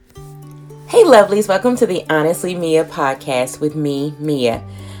Hey lovelies, welcome to the Honestly Mia podcast with me, Mia.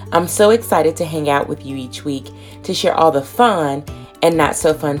 I'm so excited to hang out with you each week to share all the fun and not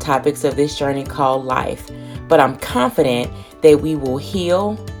so fun topics of this journey called life. But I'm confident that we will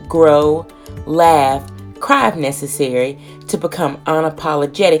heal, grow, laugh, cry if necessary to become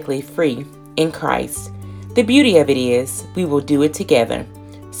unapologetically free in Christ. The beauty of it is we will do it together.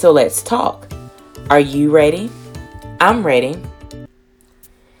 So let's talk. Are you ready? I'm ready.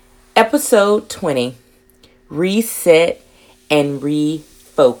 Episode 20, Reset and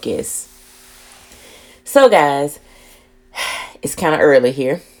Refocus. So guys, it's kind of early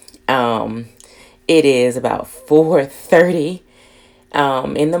here. It is about 4:30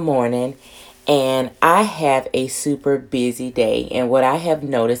 in the morning, and I have a super busy day. And what I have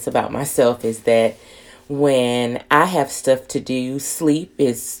noticed about myself is that when I have stuff to do, sleep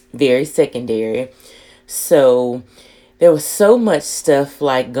is very secondary. So there was so much stuff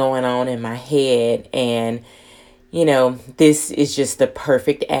like going on in my head, and this is just the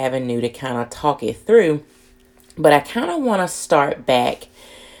perfect avenue to kind of talk it through. But I kind of want to start back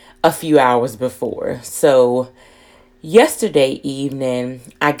a few hours before. So yesterday evening,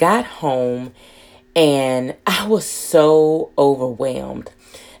 I got home and I was so overwhelmed.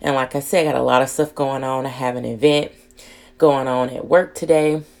 And like I said, I got a lot of stuff going on. I have an event going on at work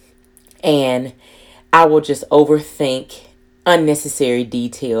today, and I will just overthink unnecessary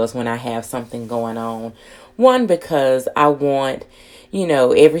details when I have something going on. One, because I want,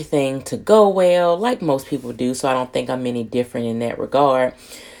 everything to go well, like most people do. So I don't think I'm any different in that regard.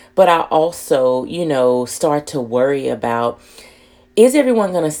 But I also, start to worry about, is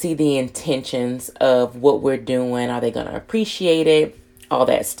everyone going to see the intentions of what we're doing? Are they going to appreciate it? All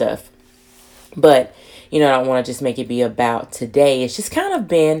that stuff. But, I don't want to just make it be about today. It's just kind of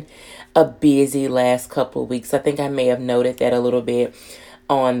been a busy last couple of weeks. I think I may have noted that a little bit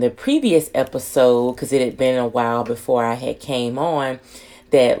on the previous episode, because it had been a while before I had came on,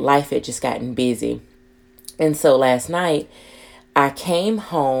 that life had just gotten busy. And so last night I came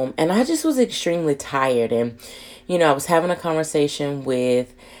home and I just was extremely tired. And, I was having a conversation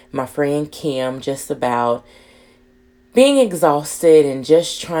with my friend Kim just about being exhausted and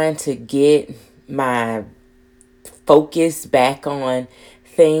just trying to get my focus back on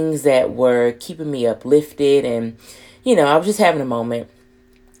things that were keeping me uplifted. And, I was just having a moment.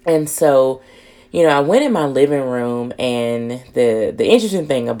 And so, I went in my living room, and the interesting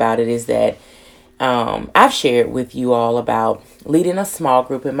thing about it is that I've shared with you all about leading a small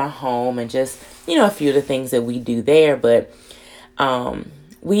group in my home and just, a few of the things that we do there. But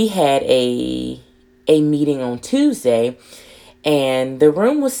we had a meeting on Tuesday, and the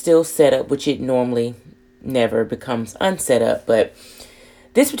room was still set up, which it normally never becomes unset up. But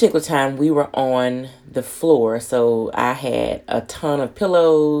this particular time we were on the floor. So I had a ton of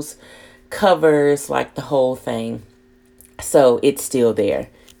pillows, covers, like the whole thing. So it's still there.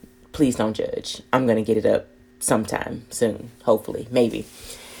 Please don't judge. I'm going to get it up sometime soon, hopefully, maybe.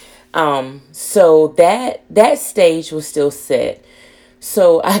 So that stage was still set.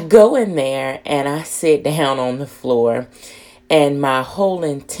 So I go in there and I sit down on the floor, and my whole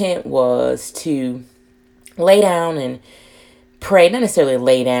intent was to lay down and pray, not necessarily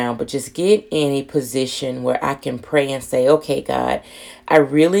lay down, but just get in a position where I can pray and say, okay, God, I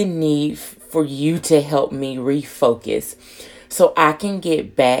really need for you to help me refocus so I can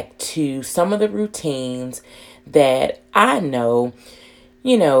get back to some of the routines that I know,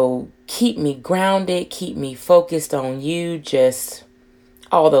 keep me grounded, keep me focused on you, just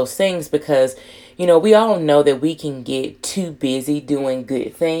all those things. Because, we all know that we can get too busy doing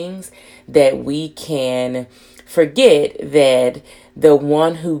good things that we can forget that the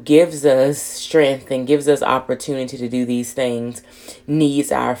one who gives us strength and gives us opportunity to do these things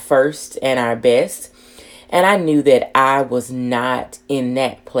needs our first and our best. And I knew that I was not in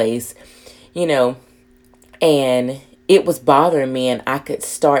that place, and it was bothering me, and I could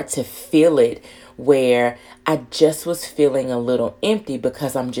start to feel it where I just was feeling a little empty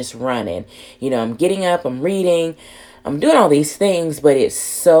because I'm just running. I'm getting up, I'm reading, I'm doing all these things, but it's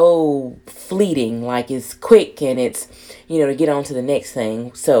so fleeting, like it's quick, and it's, to get on to the next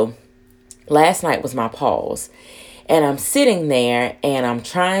thing. So last night was my pause, and I'm sitting there and I'm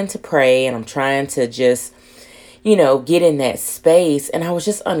trying to pray and I'm trying to just, get in that space, and I was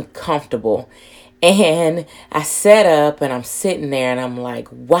just uncomfortable. And I sat up and I'm sitting there and I'm like,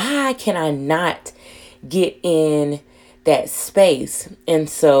 why can I not get in that space? And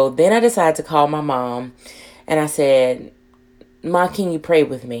so then I decided to call my mom, and I said, Mom, can you pray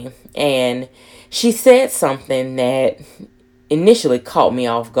with me? And she said something that initially caught me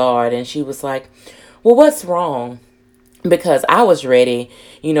off guard, and she was like, well, what's wrong? because I was ready,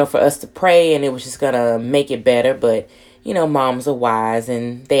 for us to pray and it was just going to make it better. But, moms are wise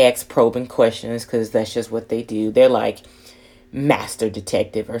and they ask probing questions because that's just what they do. They're like master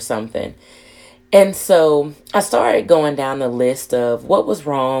detective or something. And so I started going down the list of what was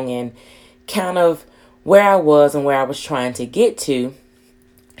wrong and kind of where I was and where I was trying to get to.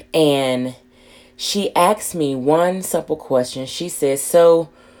 And she asked me one simple question. She said, "So,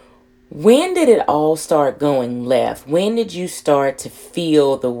 when did it all start going left? When did you start to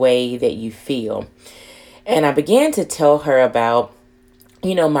feel the way that you feel?" And I began to tell her about,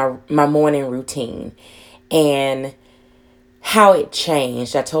 my morning routine and how it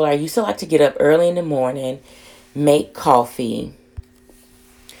changed. I told her I used to like to get up early in the morning, make coffee,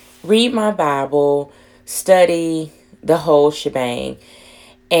 read my Bible, study the whole shebang.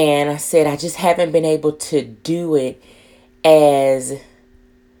 And I said, I just haven't been able to do it as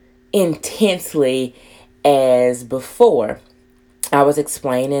intensely as before. I was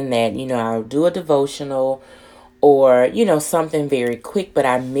explaining that, I'll do a devotional or, something very quick, but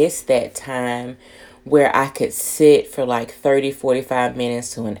I missed that time where I could sit for like 30, 45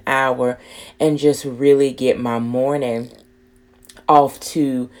 minutes to an hour and just really get my morning off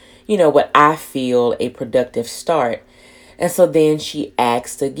to, what I feel a productive start. And so then she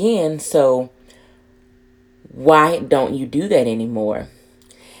asked again, "So why don't you do that anymore?"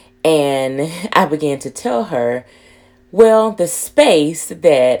 And I began to tell her, well, the space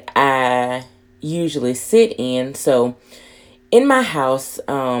that I usually sit in. So in my house,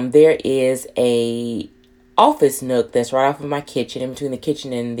 there is a office nook that's right off of my kitchen, in between the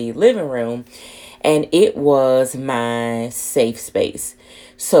kitchen and the living room, and it was my safe space.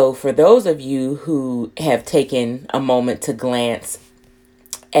 So for those of you who have taken a moment to glance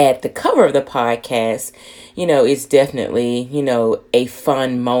at the cover of the podcast, it's definitely, a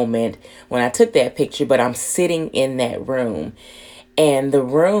fun moment when I took that picture, but I'm sitting in that room. And the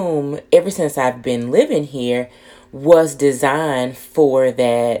room, ever since I've been living here, was designed for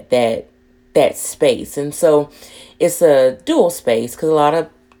that space. And so it's a dual space because a lot of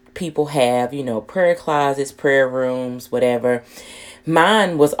people have, prayer closets, prayer rooms, whatever.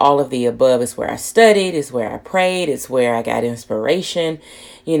 Mine was all of the above. It's where I studied, it's where I prayed, it's where I got inspiration.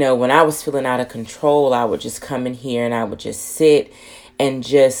 When I was feeling out of control, I would just come in here and I would just sit and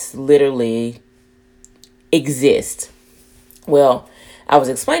just literally exist. Well, I was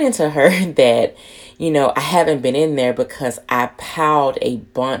explaining to her that, I haven't been in there because I piled a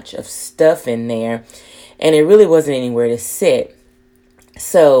bunch of stuff in there and it really wasn't anywhere to sit.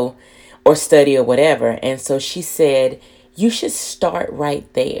 So, or study or whatever. And so she said, "You should start right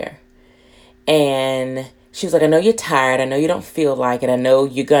there." And she was like, "I know you're tired. I know you don't feel like it. I know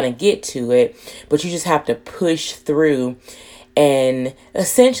you're going to get to it, but you just have to push through and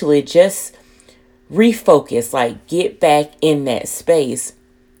essentially just refocus, like get back in that space."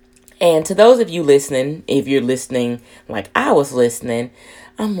 And to those of you listening, if you're listening like I was listening,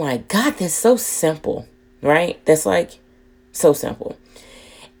 I'm like, God, that's so simple, right? That's like so simple.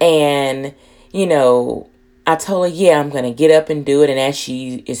 And, I told her, yeah, I'm going to get up and do it. And as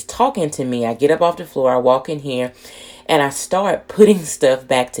she is talking to me, I get up off the floor, I walk in here, and I start putting stuff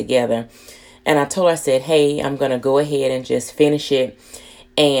back together. And I told her, I said, hey, I'm going to go ahead and just finish it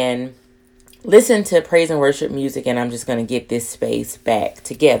and listen to praise and worship music, and I'm just going to get this space back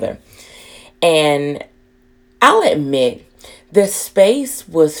together. And I'll admit, the space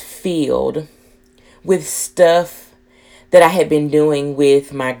was filled with stuff that I had been doing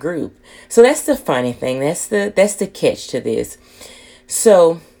with my group. So that's the funny thing. That's the catch to this.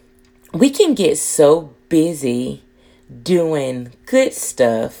 So we can get so busy doing good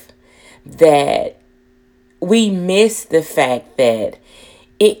stuff that we miss the fact that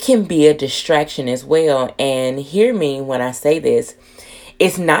it can be a distraction as well. And hear me when I say this.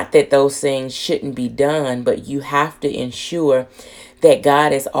 It's not that those things shouldn't be done, but you have to ensure that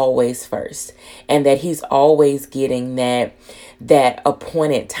God is always first and that he's always getting that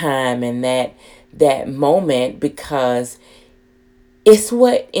appointed time and that moment, because it's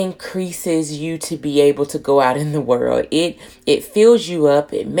what increases you to be able to go out in the world. It fills you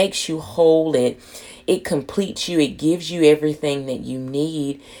up, it makes you whole, it completes you, it gives you everything that you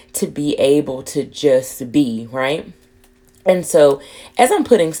need to be able to just be, right? And so as I'm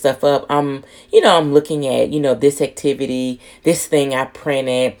putting stuff up, I'm looking at, this activity, this thing I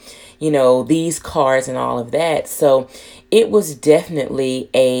printed, these cards and all of that. So it was definitely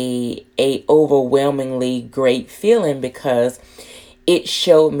a overwhelmingly great feeling, because it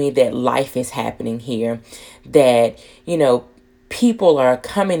showed me that life is happening here, that, people are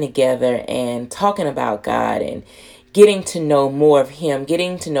coming together and talking about God and getting to know more of him,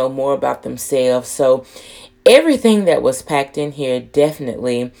 getting to know more about themselves. So everything that was packed in here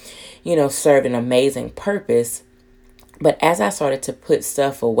definitely, served an amazing purpose. But as I started to put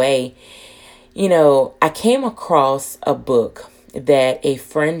stuff away, I came across a book that a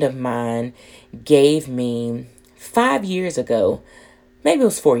friend of mine gave me 5 years ago. Maybe it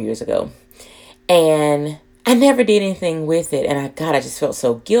was 4 years ago. And I never did anything with it. And I just felt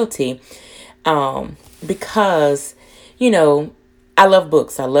so guilty, because, you know, I love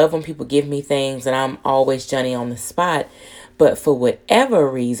books. I love when people give me things and I'm always Johnny on the spot. But for whatever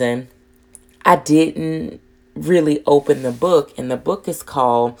reason, I didn't really open the book. And the book is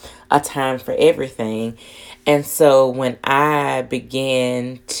called A Time for Everything. And so when I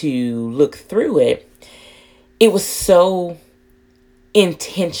began to look through it, it was so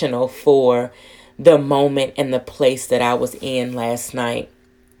intentional for the moment and the place that I was in last night,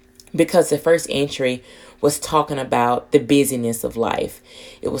 because the first entry was talking about the busyness of life.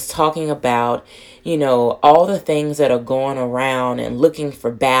 It was talking about, all the things that are going around and looking for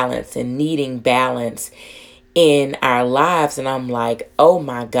balance and needing balance in our lives. And I'm like, oh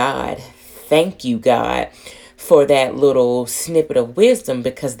my God, thank you, God, for that little snippet of wisdom,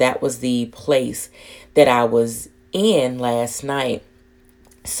 because that was the place that I was in last night.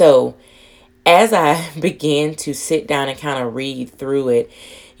 So as I began to sit down and kind of read through it,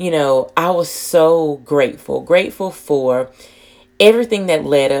 I was so grateful for everything that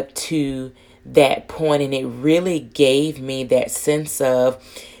led up to that point. And it really gave me that sense of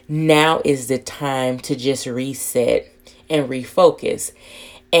now is the time to just reset and refocus.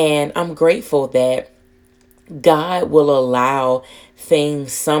 And I'm grateful that God will allow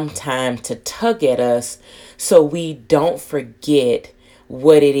things sometime to tug at us so we don't forget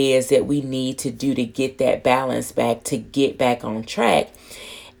what it is that we need to do to get that balance back, to get back on track.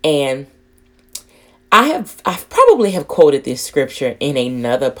 And I've probably have quoted this scripture in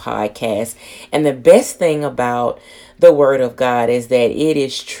another podcast. And the best thing about the word of God is that it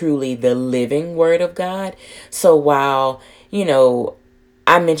is truly the living word of God. So while,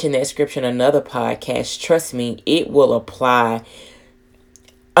 I mentioned that scripture in another podcast, trust me, it will apply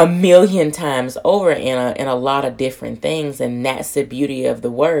a million times over in a lot of different things. And that's the beauty of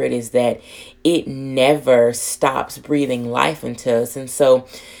the word, is that it never stops breathing life into us. And so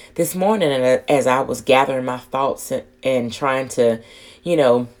this morning, as I was gathering my thoughts and trying to,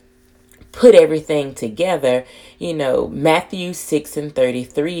 put everything together, Matthew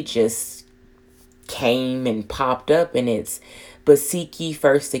 6:33 just came and popped up, and it's, but seek ye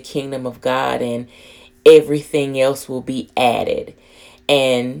first the kingdom of God, and everything else will be added.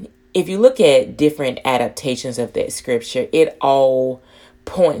 And if you look at different adaptations of that scripture, it all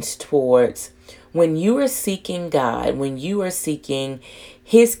points towards when you are seeking God, when you are seeking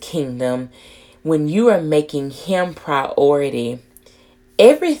his kingdom, when you are making him priority,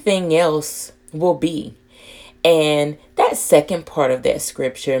 everything else will be. And that second part of that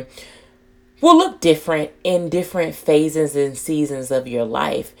scripture will look different in different phases and seasons of your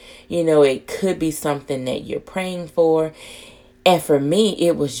life. It could be something that you're praying for. And for me,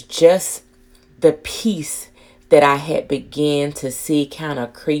 it was just the peace that I had began to see kind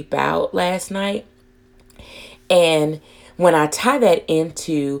of creep out last night. And when I tie that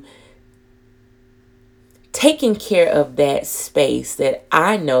into taking care of that space that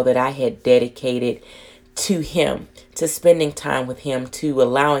I know that I had dedicated to him, to spending time with him, to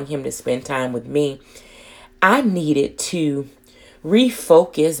allowing him to spend time with me, I needed to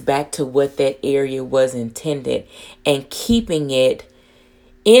refocus back to what that area was intended, and keeping it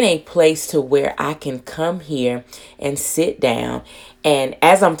in a place to where I can come here and sit down. And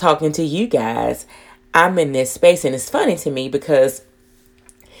as I'm talking to you guys, I'm in this space. And it's funny to me because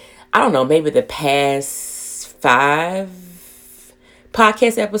I don't know, maybe the past 5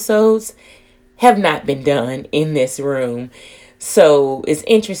 podcast episodes have not been done in this room. So it's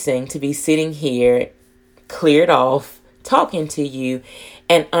interesting to be sitting here, cleared off, talking to you,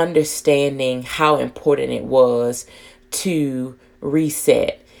 and understanding how important it was to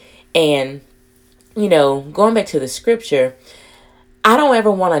reset. And, going back to the scripture, I don't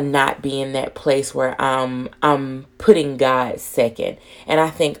ever want to not be in that place where I'm putting God second. And I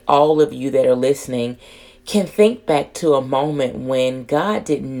think all of you that are listening can think back to a moment when God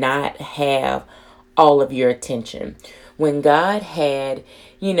did not have all of your attention. When God had,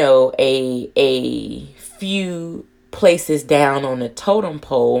 a few places down on the totem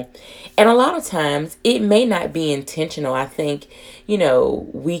pole. And a lot of times it may not be intentional. I think,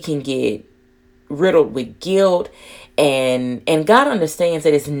 we can get riddled with guilt, and God understands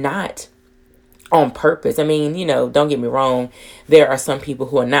that it's not on purpose. I mean, don't get me wrong. There are some people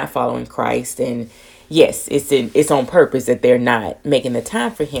who are not following Christ, and yes, it's on purpose that they're not making the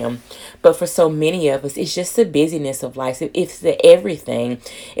time for him. But for so many of us, it's just the busyness of life. It's the everything.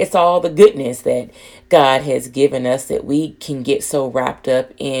 It's all the goodness that God has given us that we can get so wrapped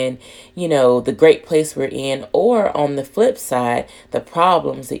up in, the great place we're in, or on the flip side, the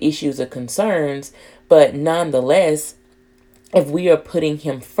problems, the issues, the concerns. But nonetheless, if we are putting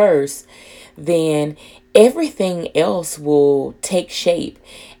him first, then everything else will take shape.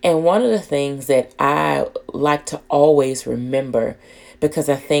 And one of the things that I like to always remember, because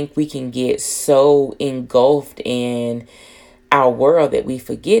I think we can get so engulfed in our world that we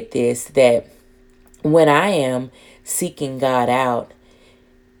forget this, that when I am seeking God out,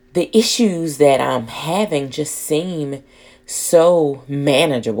 the issues that I'm having just seem so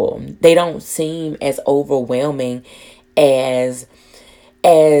manageable. They don't seem as overwhelming as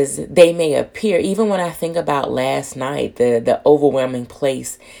they may appear. Even when I think about last night, the overwhelming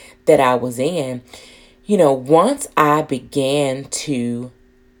place that I was in, once I began to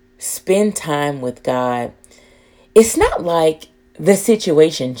spend time with God, it's not like the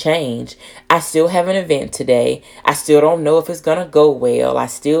situation changed. I still have an event today. I still don't know if it's going to go well. I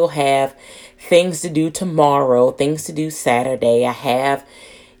still have things to do tomorrow, things to do Saturday. I have,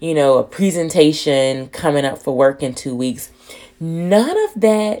 a presentation coming up for work in 2 weeks. None of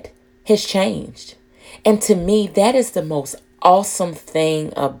that has changed. And to me, that is the most awesome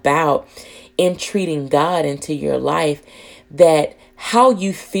thing about entreating God into your life, that how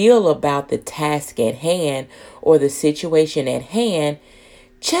you feel about the task at hand or the situation at hand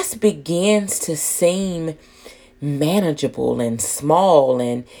just begins to seem manageable and small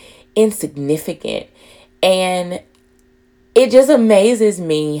and insignificant. And it just amazes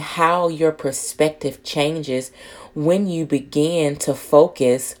me how your perspective changes when you begin to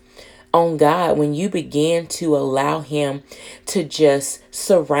focus on God, when you begin to allow him to just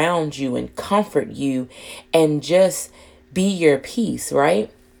surround you and comfort you and just be your peace, right?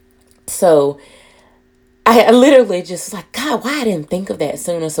 So I literally just like, God, why I didn't think of that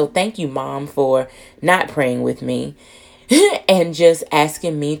sooner. So thank you, Mom, for not praying with me and just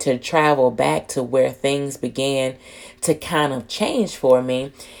asking me to travel back to where things began to kind of change for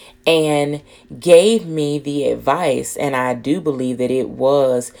me, and gave me the advice. And I do believe that it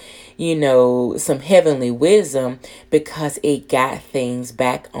was, some heavenly wisdom, because it got things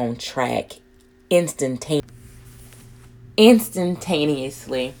back on track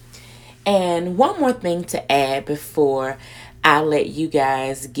instantaneously. And one more thing to add before I let you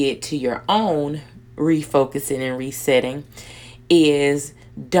guys get to your own refocusing and resetting is,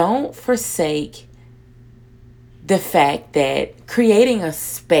 don't forsake the fact that creating a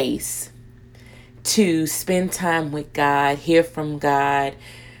space to spend time with God, hear from God,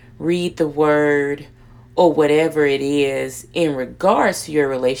 read the word, or whatever it is in regards to your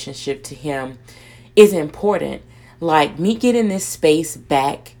relationship to him is important. Like, me getting this space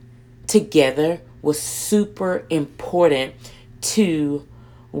back together was super important to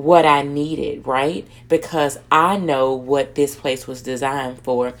what I needed, right? Because I know what this place was designed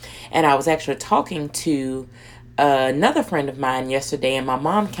for. And I was actually talking to another friend of mine yesterday, and my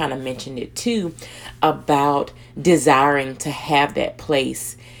mom kind of mentioned it too, about desiring to have that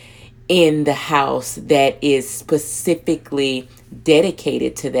place in the house that is specifically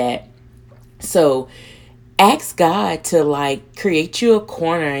dedicated to that. So ask God to like create you a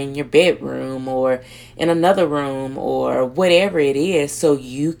corner in your bedroom or in another room or whatever it is, so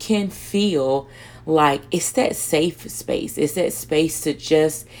you can feel like it's that safe space. It's that space to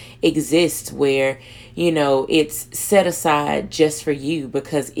just exist where, it's set aside just for you,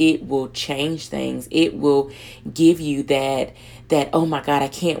 because it will change things. It will give you that oh my God, I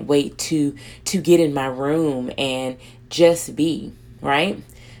can't wait to get in my room and just be, right?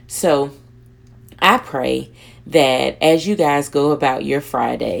 So I pray that as you guys go about your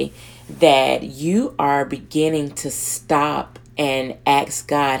Friday, that you are beginning to stop and ask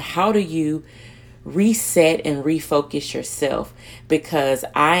God, how do you reset and refocus yourself? Because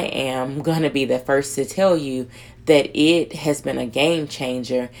I am going to be the first to tell you that it has been a game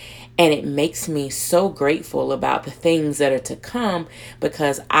changer, and it makes me so grateful about the things that are to come,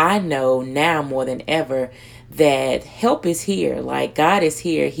 because I know now more than ever that help is here. Like, God is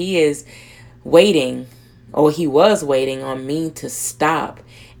here. He is waiting, or he was waiting on me to stop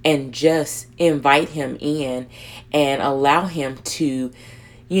and just invite him in and allow him to,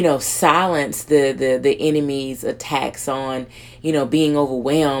 silence the enemy's attacks on, being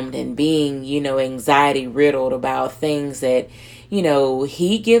overwhelmed and being, anxiety riddled about things that,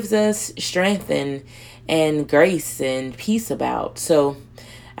 he gives us strength and grace and peace about. So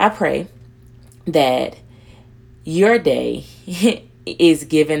I pray that your day is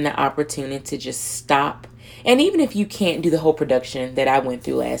given the opportunity to just stop. And even if you can't do the whole production that I went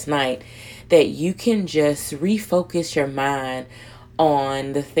through last night, that you can just refocus your mind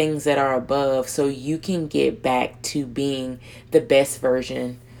on the things that are above so you can get back to being the best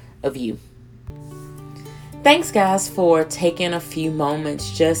version of you. Thanks, guys, for taking a few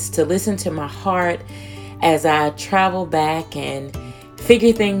moments just to listen to my heart as I travel back and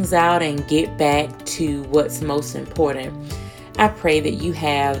figure things out and get back to what's most important. I pray that you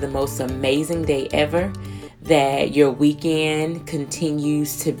have the most amazing day ever, that your weekend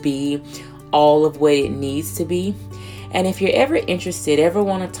continues to be all of what it needs to be. And if you're ever interested, ever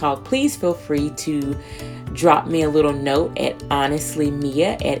want to talk, please feel free to drop me a little note at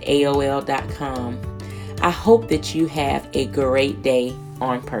honestlymia@aol.com. I hope that you have a great day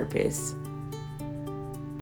on purpose.